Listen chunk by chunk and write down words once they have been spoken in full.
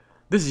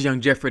This is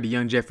Young Jeffrey, the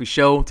Young Jeffrey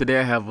Show. Today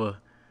I have a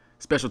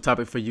special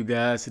topic for you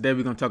guys. Today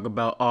we're going to talk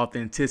about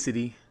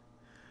authenticity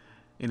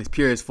in its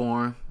purest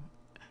form.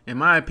 In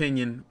my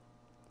opinion,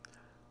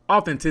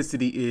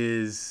 authenticity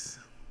is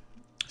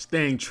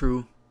staying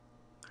true,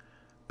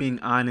 being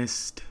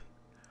honest,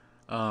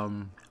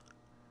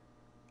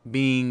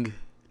 being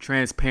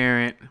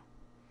transparent,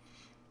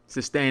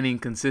 sustaining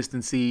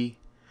consistency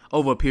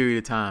over a period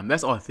of time.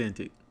 That's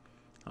authentic.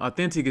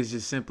 Authentic is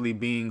just simply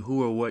being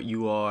who or what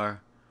you are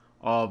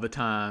all the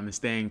time and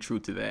staying true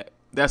to that.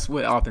 That's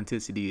what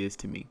authenticity is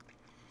to me.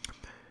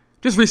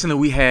 Just recently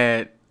we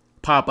had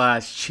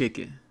Popeyes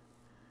chicken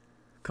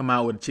come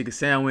out with a chicken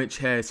sandwich,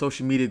 had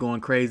social media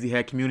going crazy,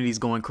 had communities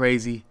going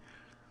crazy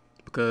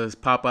because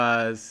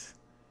Popeyes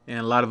and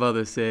a lot of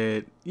others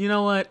said, you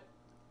know what,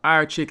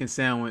 our chicken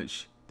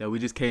sandwich that we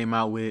just came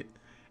out with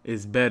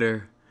is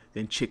better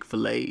than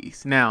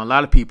Chick-fil-A's. Now, a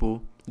lot of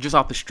people, just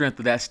off the strength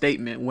of that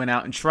statement, went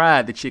out and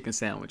tried the chicken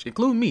sandwich,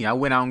 including me. I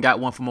went out and got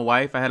one for my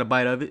wife. I had a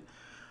bite of it.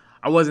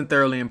 I wasn't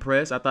thoroughly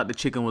impressed. I thought the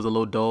chicken was a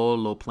little dull, a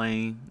little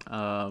plain.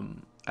 I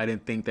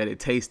didn't think that it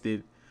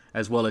tasted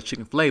as well as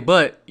Chick-fil-A,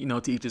 but,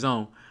 to each his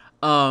own.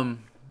 We're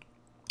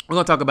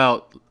going to talk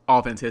about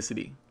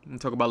authenticity. We're going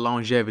to talk about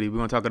longevity. We're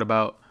going to talk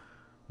about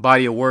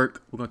body of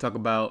work. We're going to talk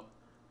about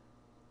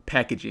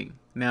packaging.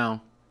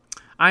 Now,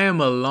 I am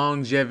a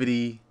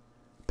longevity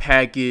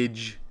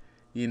package,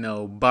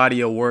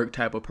 body of work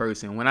type of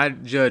person. When I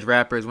judge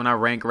rappers, when I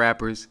rank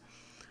rappers,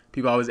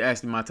 people always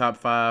ask me my top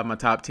 5, my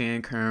top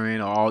 10 current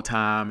or all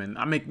time. And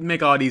I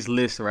make all these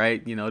lists,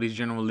 right? These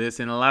general lists.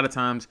 And a lot of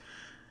times,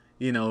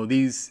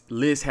 these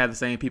lists have the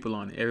same people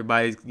on it.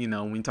 Everybody's,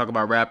 when you talk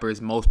about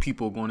rappers, most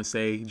people are going to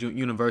say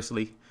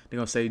universally, they're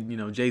going to say,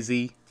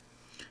 Jay-Z,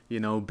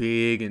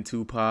 Big and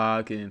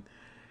Tupac and,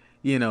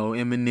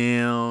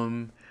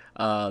 Eminem,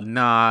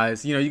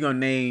 Nas. You're going to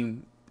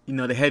name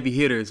the heavy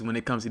hitters when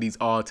it comes to these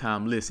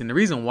all-time lists. And the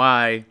reason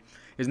why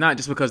is not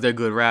just because they're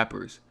good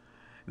rappers.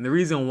 And the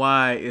reason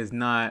why is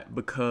not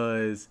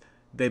because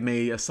they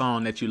made a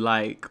song that you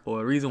like, or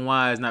the reason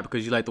why is not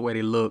because you like the way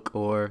they look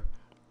or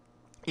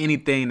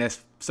anything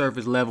that's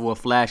surface level or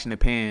flash in the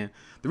pan.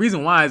 The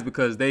reason why is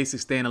because they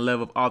sustain a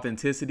level of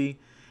authenticity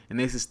and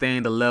they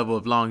sustain the level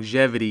of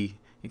longevity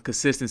and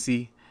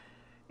consistency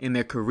in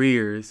their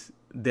careers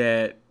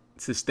that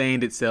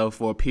sustained itself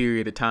for a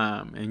period of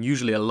time, and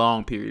usually a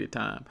long period of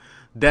time.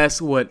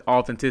 That's what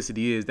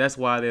authenticity is. That's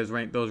why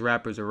those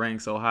rappers are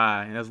ranked so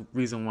high, and that's the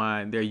reason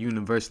why they're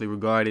universally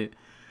regarded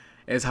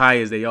as high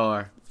as they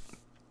are.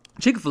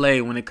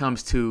 Chick-fil-A, when it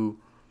comes to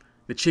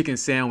the chicken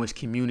sandwich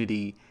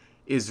community,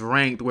 is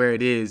ranked where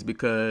it is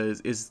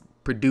because it's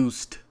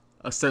produced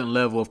a certain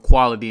level of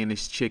quality in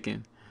its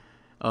chicken.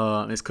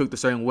 It's cooked a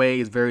certain way.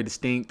 It's very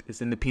distinct.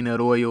 It's in the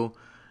peanut oil.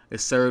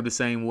 It's served the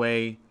same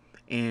way.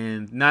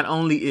 And not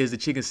only is the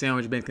chicken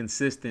sandwich been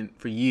consistent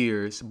for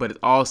years, but it's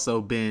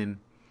also been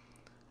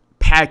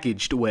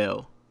packaged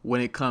well when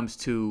it comes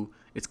to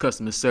its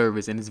customer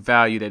service and its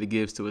value that it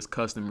gives to its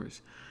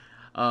customers.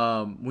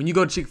 When you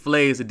go to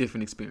Chick-fil-A, it's a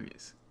different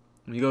experience.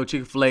 When you go to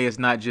Chick-fil-A, it's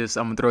not just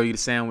I'm going to throw you the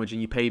sandwich and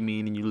you pay me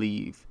and then you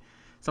leave.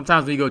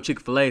 Sometimes when you go to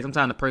Chick-fil-A,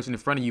 sometimes the person in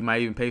front of you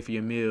might even pay for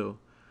your meal.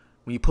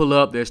 When you pull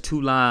up, there's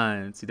 2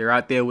 lines. They're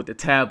out there with the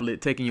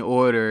tablet taking your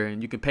order,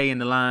 and you can pay in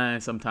the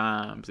line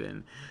sometimes.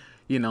 And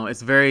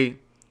it's very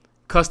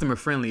customer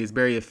friendly. It's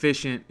very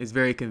efficient. It's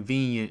very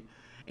convenient.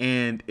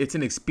 And it's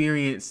an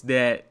experience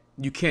that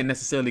you can't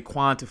necessarily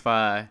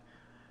quantify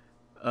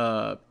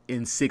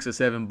in $6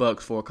 or $7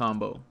 for a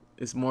combo.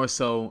 It's more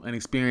so an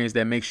experience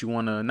that makes you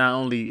want to not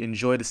only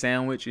enjoy the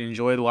sandwich,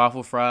 enjoy the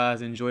waffle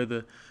fries, enjoy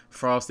the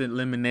frosted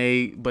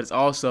lemonade, but it's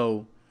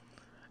also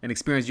an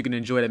experience you can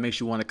enjoy that makes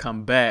you want to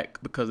come back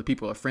because the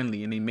people are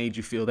friendly and they made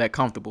you feel that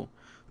comfortable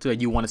so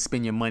that you want to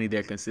spend your money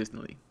there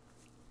consistently.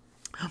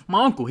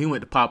 My uncle, he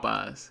went to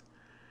Popeyes.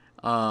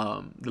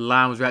 The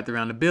line was wrapped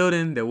around the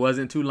building. There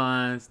wasn't 2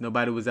 lines.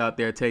 Nobody was out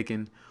there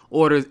taking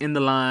orders in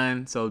the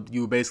line. So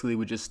you basically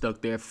were just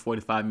stuck there for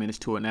 45 minutes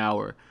to an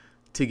hour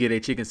to get a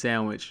chicken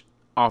sandwich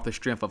off the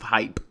strength of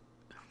hype.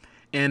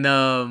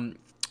 And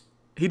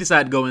he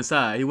decided to go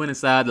inside. He went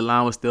inside. The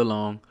line was still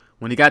long.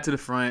 When he got to the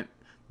front,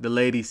 the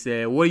lady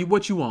said,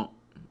 what you want?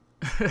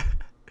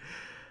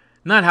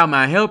 Not how may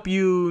I help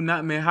you,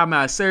 not how may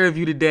I serve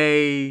you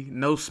today,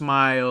 no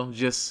smile,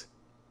 just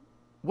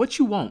what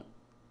you want.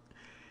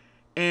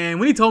 And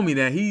when he told me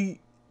that,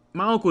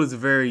 my uncle is a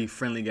very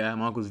friendly guy.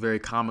 My uncle is very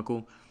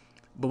comical.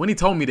 But when he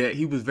told me that,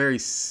 he was very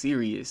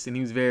serious and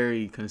he was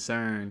very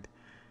concerned.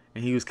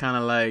 And he was kind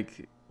of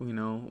like,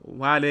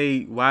 why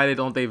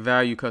don't they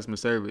value customer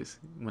service?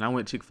 When I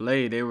went to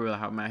Chick-fil-A, they were like,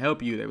 how may I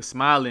help you? They were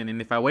smiling.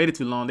 And if I waited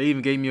too long, they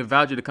even gave me a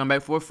voucher to come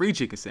back for a free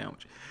chicken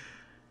sandwich.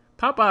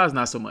 Popeyes,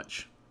 not so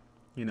much.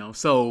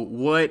 So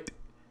what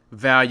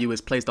value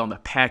is placed on the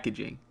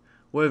packaging?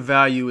 What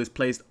value is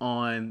placed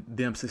on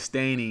them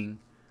sustaining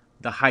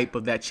the hype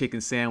of that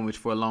chicken sandwich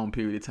for a long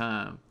period of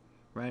time,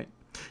 right?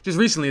 Just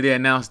recently, they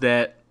announced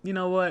that,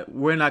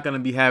 we're not going to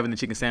be having the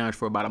chicken sandwich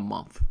for about a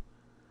month.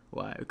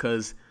 Why?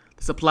 Because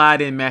the supply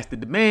didn't match the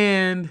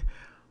demand.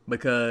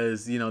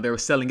 because they were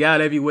selling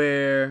out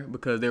everywhere,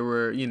 because they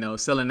were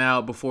selling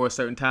out before a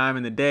certain time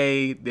in the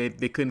day.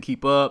 They couldn't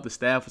keep up. The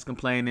staff was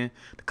complaining,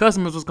 the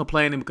customers was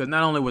complaining, because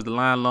not only was the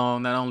line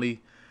long, not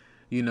only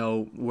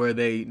were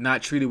they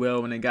not treated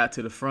well when they got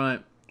to the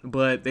front,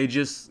 but they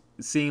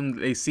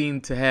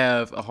seemed to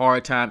have a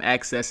hard time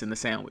accessing the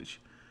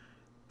sandwich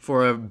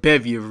for a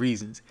bevy of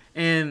reasons.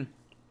 And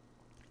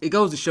it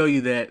goes to show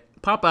you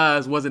that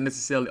Popeyes wasn't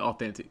necessarily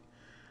authentic.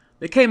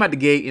 They came out the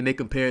gate and they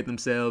compared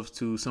themselves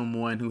to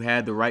someone who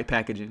had the right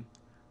packaging,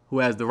 who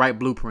has the right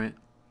blueprint,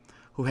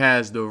 who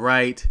has the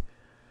right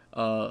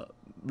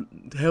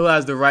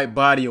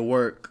body of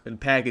work and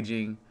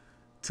packaging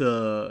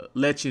to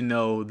let you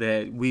know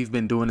that we've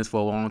been doing this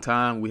for a long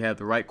time. We have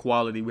the right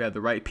quality, we have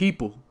the right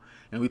people,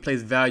 and we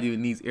place value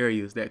in these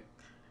areas that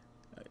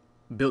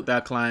built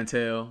our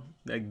clientele,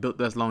 that built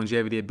us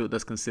longevity, that built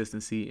us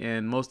consistency,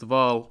 and most of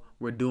all,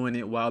 we're doing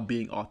it while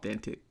being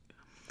authentic.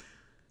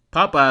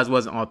 Popeyes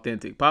wasn't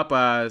authentic.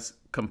 Popeyes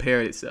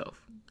compared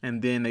itself,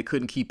 and then they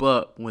couldn't keep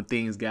up when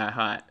things got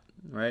hot,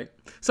 right?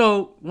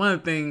 So one of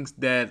the things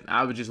that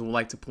I would just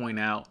like to point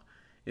out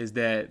is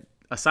that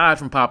aside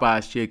from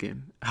Popeyes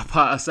chicken,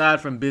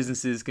 aside from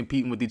businesses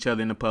competing with each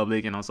other in the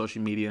public and on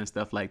social media and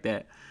stuff like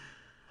that,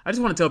 I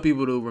just want to tell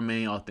people to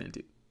remain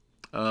authentic.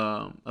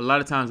 A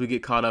lot of times we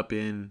get caught up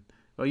in,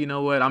 well, you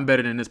know what, I'm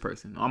better than this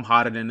person, I'm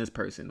hotter than this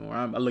person, or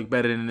I look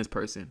better than this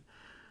person.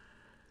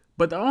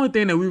 But the only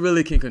thing that we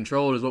really can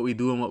control is what we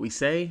do and what we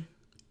say.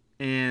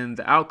 And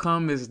the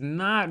outcome is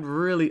not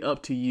really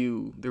up to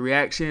you. The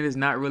reaction is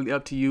not really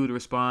up to you. The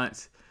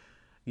response,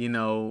 the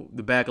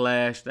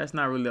backlash, that's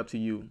not really up to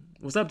you.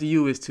 What's up to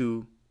you is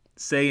to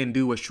say and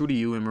do what's true to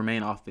you and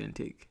remain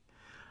authentic.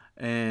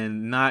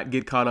 And not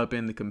get caught up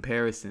in the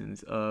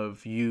comparisons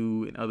of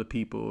you and other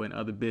people and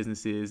other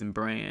businesses and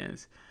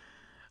brands.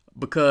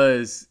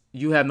 Because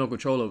you have no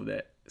control over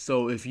that.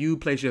 So if you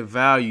place your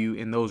value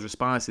in those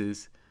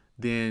responses,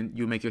 then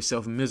you'll make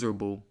yourself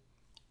miserable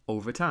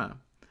over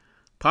time.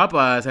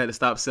 Popeyes had to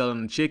stop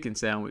selling the chicken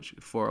sandwich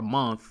for a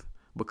month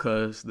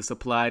because the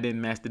supply didn't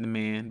match the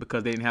demand,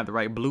 because they didn't have the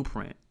right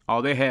blueprint.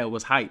 All they had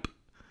was hype,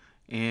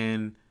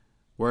 and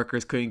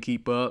workers couldn't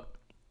keep up.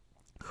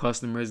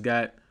 Customers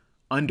got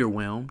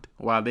underwhelmed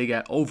while they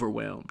got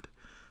overwhelmed.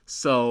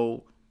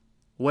 So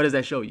what does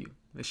that show you?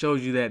 It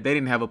shows you that they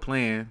didn't have a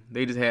plan.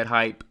 They just had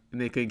hype, and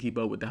they couldn't keep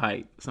up with the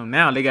hype. So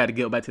now they got to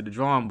get back to the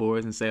drawing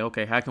boards and say,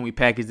 okay, how can we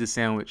package this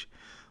sandwich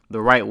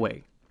the right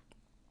way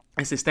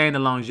and sustain the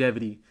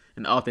longevity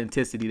and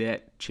authenticity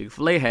that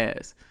Chick-fil-A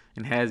has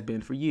and has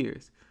been for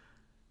years?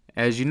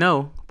 As you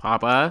know,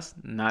 Popeyes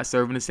not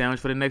serving the sandwich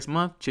for the next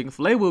month.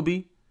 Chick-fil-A will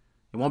be.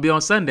 It won't be on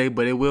Sunday,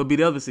 but it will be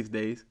the other 6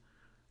 days.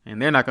 And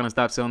they're not going to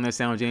stop selling their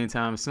sandwich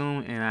anytime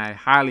soon. And I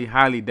highly,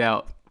 highly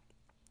doubt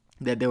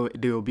that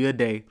there will be a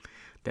day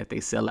that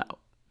they sell out.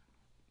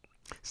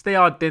 Stay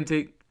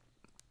authentic.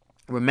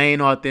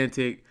 Remain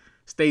authentic.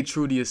 Stay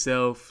true to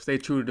yourself. Stay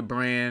true to the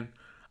brand.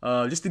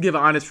 Just to give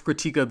an honest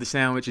critique of the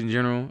sandwich in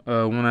general,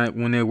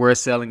 when they were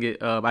selling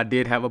it, I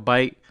did have a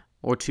bite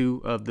or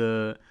two of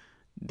the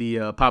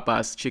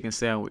Popeyes chicken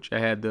sandwich. I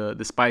had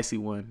the spicy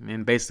one,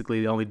 and basically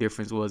the only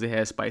difference was it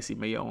had spicy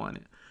mayo on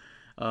it.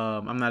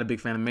 I'm not a big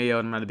fan of mayo.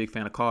 I'm not a big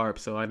fan of carbs,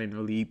 so I didn't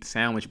really eat the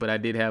sandwich, but I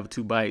did have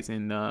 2 bites,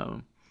 and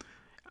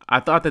I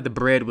thought that the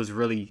bread was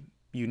really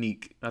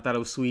unique. I thought it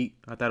was sweet.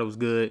 I thought it was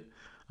good.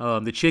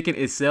 The chicken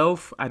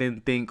itself, I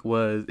didn't think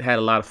had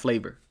a lot of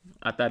flavor.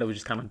 I thought it was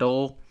just kind of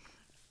dull.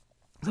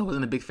 So I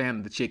wasn't a big fan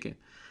of the chicken.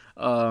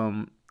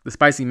 The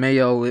spicy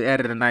mayo, it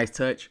added a nice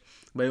touch,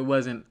 but it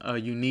wasn't a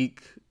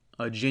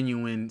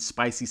genuine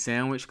spicy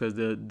sandwich, because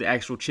the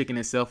actual chicken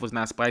itself was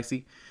not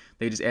spicy.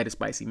 They just added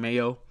spicy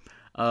mayo.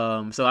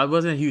 So I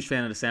wasn't a huge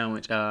fan of the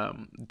sandwich.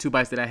 2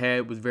 bites that I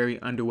had was very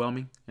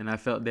underwhelming, and I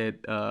felt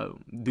that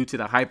due to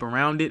the hype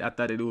around it, I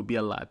thought it would be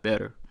a lot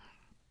better.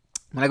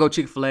 When I go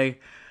Chick-fil-A,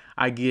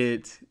 I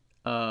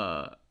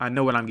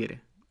know what I'm getting.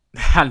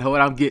 I know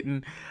what I'm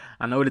getting.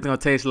 I know what it's going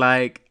to taste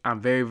like.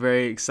 I'm very,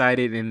 very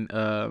excited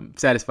and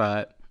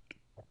satisfied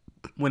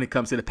when it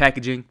comes to the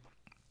packaging,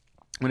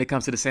 when it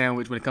comes to the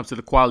sandwich, when it comes to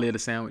the quality of the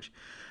sandwich.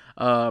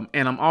 And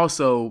I'm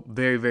also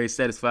very, very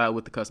satisfied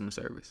with the customer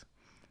service.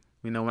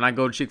 When I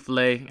go to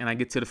Chick-fil-A and I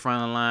get to the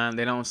front of the line,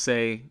 they don't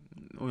say,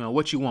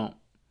 what you want.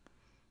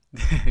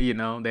 They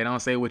don't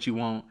say what you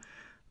want.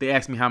 They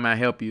ask me, how may I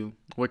help you?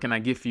 What can I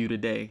get for you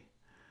today?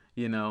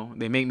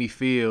 They make me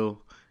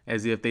feel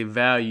as if they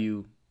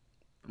value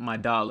my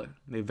dollar.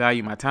 They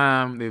value my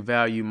time. They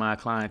value my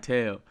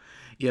clientele.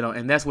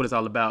 And that's what it's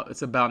all about.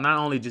 It's about not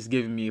only just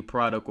giving me a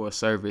product or a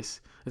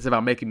service. It's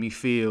about making me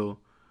feel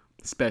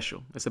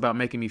special. It's about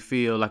making me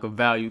feel like a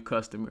valued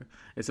customer.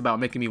 It's about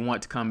making me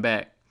want to come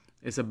back.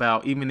 It's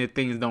about, even if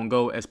things don't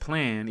go as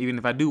planned, even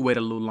if I do wait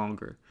a little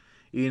longer,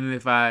 even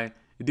if I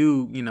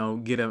do,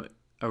 get a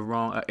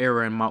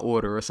error in my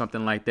order or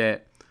something like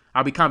that,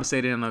 I'll be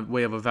compensated in a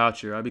way of a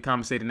voucher. I'll be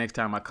compensated next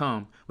time I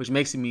come, which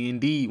makes me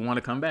indeed want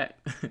to come back.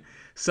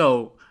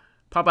 So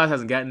Popeyes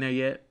hasn't gotten there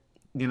yet,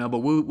 but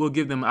we'll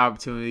give them an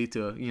opportunity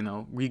to,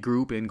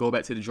 regroup and go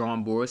back to the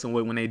drawing board. So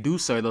when they do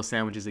serve those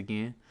sandwiches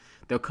again,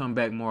 they'll come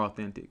back more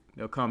authentic.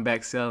 They'll come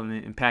back selling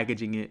it and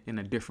packaging it in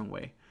a different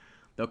way.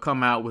 They'll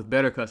come out with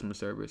better customer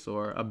service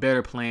or a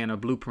better plan or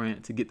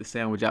blueprint to get the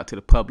sandwich out to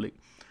the public,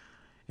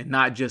 and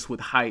not just with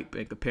hype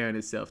and comparing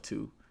itself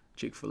to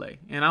Chick-fil-A.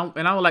 And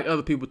I would like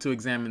other people to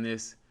examine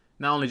this,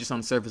 not only just on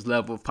the surface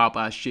level of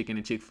Popeyes chicken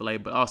and Chick-fil-A,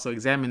 but also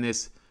examine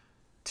this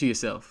to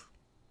yourself.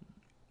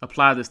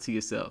 Apply this to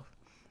yourself.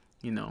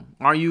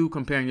 Are you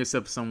comparing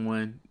yourself to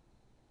someone,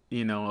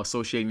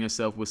 associating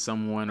yourself with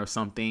someone or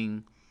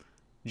something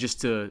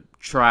just to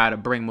try to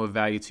bring more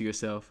value to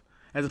yourself,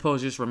 as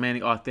opposed to just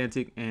remaining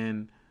authentic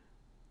and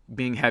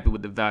being happy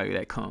with the value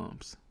that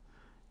comes?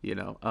 Do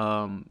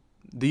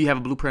you have a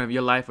blueprint of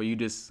your life, or are you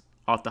just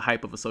off the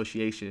hype of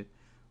association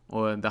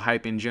or the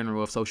hype in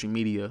general of social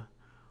media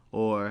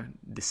or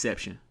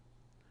deception?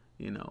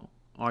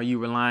 Are you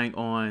relying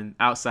on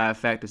outside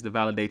factors to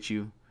validate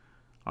you?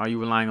 Are you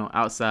relying on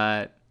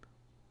outside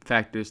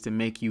factors to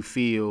make you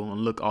feel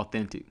and look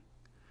authentic?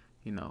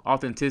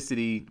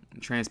 Authenticity,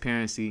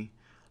 transparency,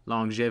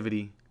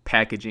 longevity,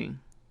 packaging.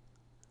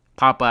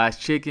 Popeyes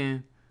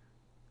chicken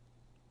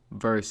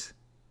versus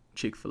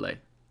Chick-fil-A.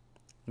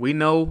 We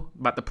know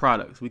about the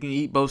products. We can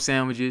eat both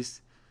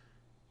sandwiches.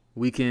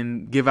 We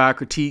can give our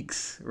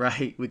critiques,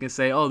 right? We can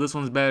say, oh, this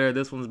one's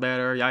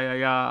better,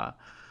 yeah.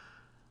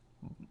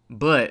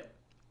 But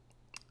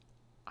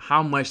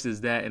how much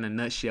does that in a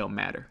nutshell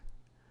matter?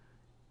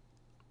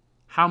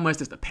 How much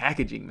does the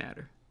packaging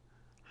matter?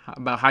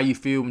 About how you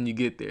feel when you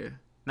get there.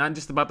 Not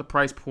just about the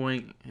price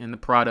point and the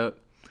product,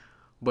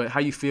 but how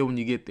you feel when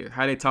you get there.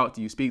 How they talk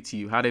to you, speak to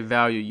you, how they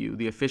value you,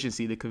 the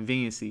efficiency, the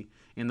conveniency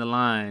in the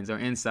lines or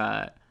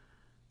inside,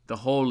 the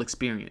whole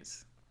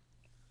experience.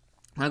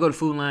 When I go to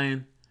Food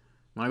Lion,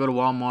 when I go to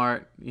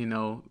Walmart,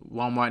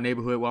 Walmart,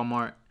 neighborhood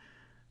Walmart,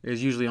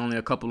 there's usually only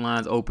a couple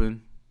lines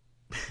open.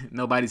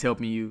 Nobody's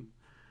helping you.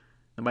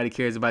 Nobody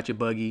cares about your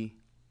buggy.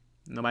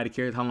 Nobody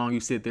cares how long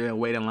you sit there and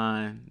wait in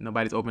line.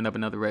 Nobody's opened up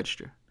another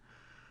register.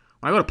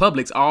 When I go to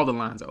Publix, all the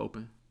lines are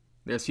open.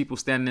 There's people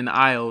standing in the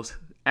aisles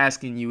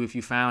asking you if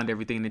you found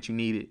everything that you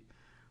needed.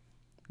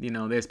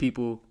 There's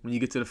people, when you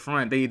get to the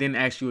front, they didn't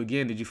ask you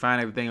again, did you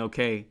find everything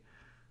okay?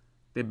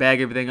 They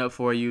bag everything up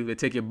for you. They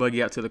take your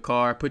buggy out to the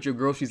car, put your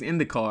groceries in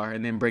the car,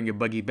 and then bring your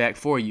buggy back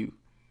for you.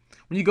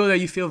 When you go there,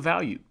 you feel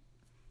valued.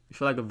 You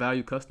feel like a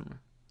valued customer.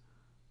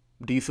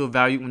 Do you feel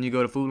valued when you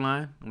go to Food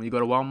Line? When you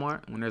go to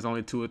Walmart? When there's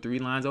only 2 or 3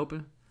 lines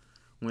open?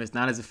 When it's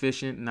not as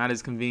efficient, not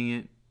as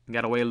convenient, you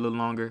got to wait a little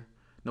longer.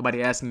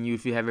 Nobody asking you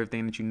if you have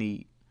everything that you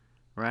need,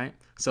 right?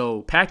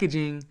 So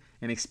packaging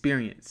and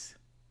experience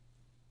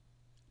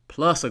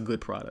plus a good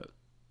product,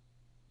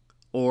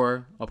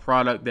 or a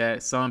product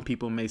that some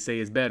people may say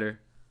is better,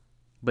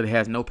 but it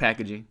has no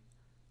packaging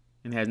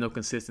and has no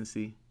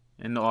consistency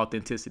and no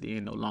authenticity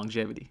and no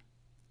longevity.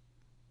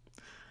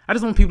 I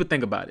just want people to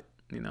think about it.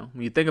 When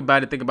you think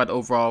about it, think about the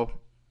overall,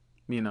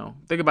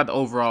 think about the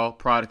overall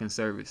product and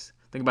service.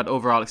 Think about the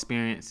overall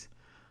experience.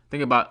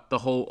 Think about the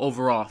whole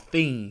overall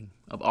theme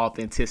of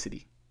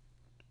authenticity.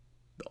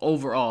 The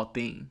overall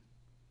theme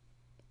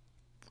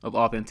of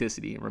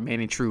authenticity and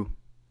remaining true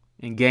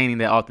and gaining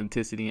that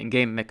authenticity and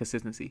gaining that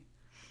consistency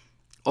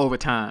over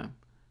time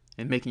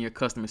and making your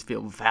customers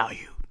feel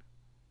valued,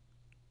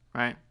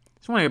 right?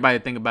 Just want everybody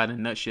to think about it in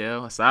a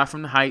nutshell. Aside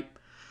from the hype,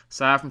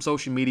 aside from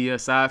social media,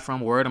 aside from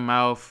word of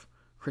mouth,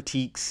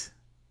 critiques,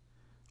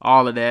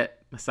 all of that,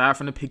 aside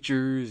from the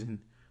pictures and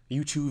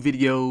YouTube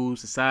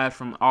videos, aside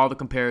from all the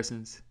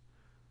comparisons,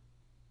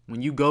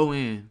 when you go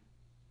in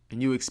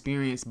and you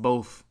experience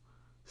both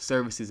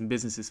services and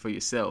businesses for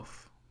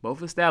yourself,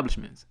 both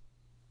establishments,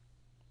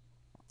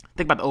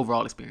 think about the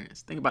overall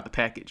experience. Think about the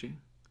packaging,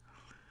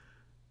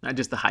 not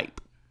just the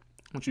hype.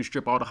 I want you to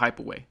strip all the hype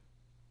away.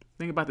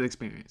 Think about the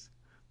experience.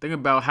 Think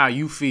about how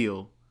you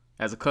feel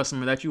as a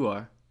customer that you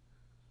are.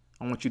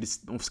 I want you to,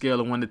 on a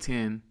scale of 1 to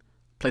 10,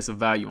 place a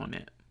value on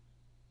that.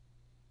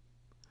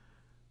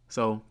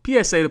 So,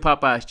 PSA to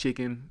Popeyes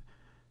chicken,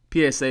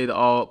 PSA to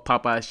all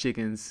Popeyes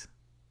chickens,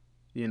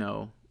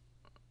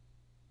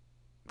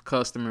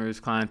 customers,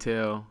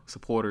 clientele,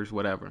 supporters,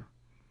 whatever.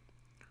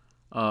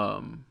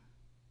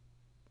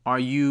 Are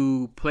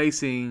you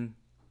placing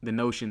the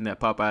notion that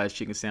Popeyes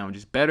chicken sandwich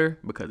is better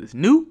because it's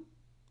new?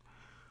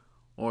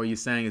 Or are you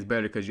saying it's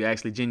better because you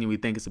actually genuinely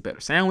think it's a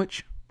better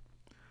sandwich?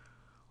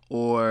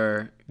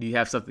 Or do you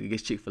have something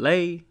against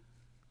Chick-fil-A?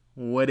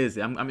 What is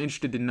it? I'm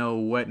interested to know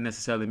what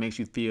necessarily makes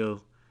you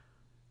feel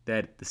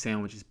that the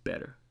sandwich is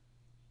better.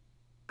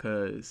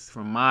 Because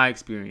from my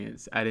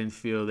experience, I didn't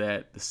feel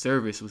that the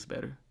service was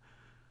better.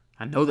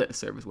 I know that the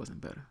service wasn't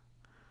better.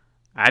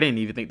 I didn't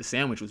even think the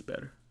sandwich was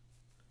better.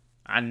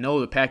 I know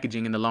the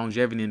packaging and the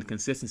longevity and the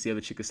consistency of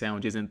the chicken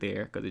sandwich isn't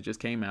there because it just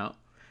came out.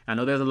 I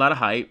know there's a lot of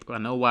hype. I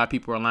know why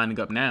people are lining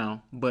up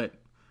now. But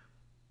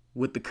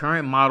with the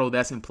current model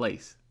that's in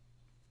place,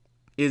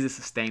 is it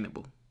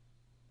sustainable?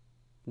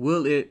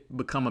 Will it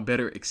become a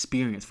better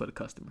experience for the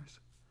customers?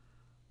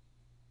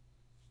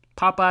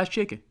 Popeyes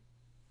chicken.